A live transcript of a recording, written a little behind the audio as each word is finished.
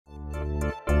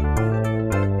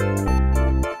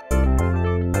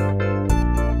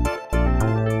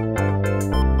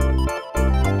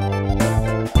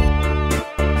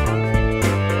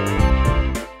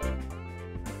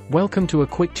Welcome to a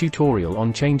quick tutorial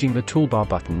on changing the toolbar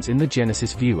buttons in the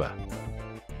Genesis viewer.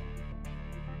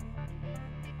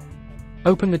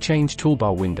 Open the Change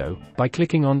Toolbar window by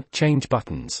clicking on Change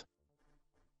Buttons.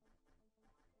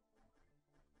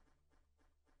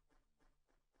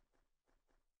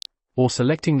 Or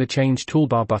selecting the Change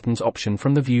Toolbar Buttons option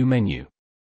from the View menu.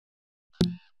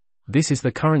 This is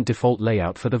the current default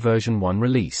layout for the version 1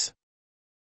 release.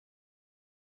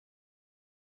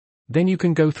 Then you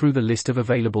can go through the list of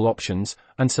available options,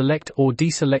 and select or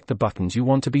deselect the buttons you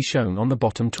want to be shown on the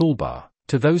bottom toolbar,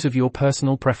 to those of your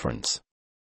personal preference.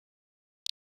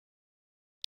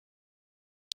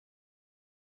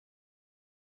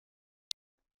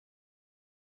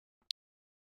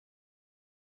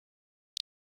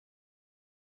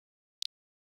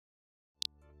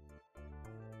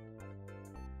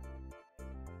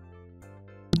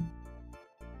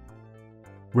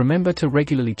 Remember to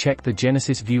regularly check the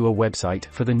Genesis Viewer website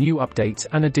for the new updates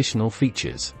and additional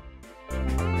features.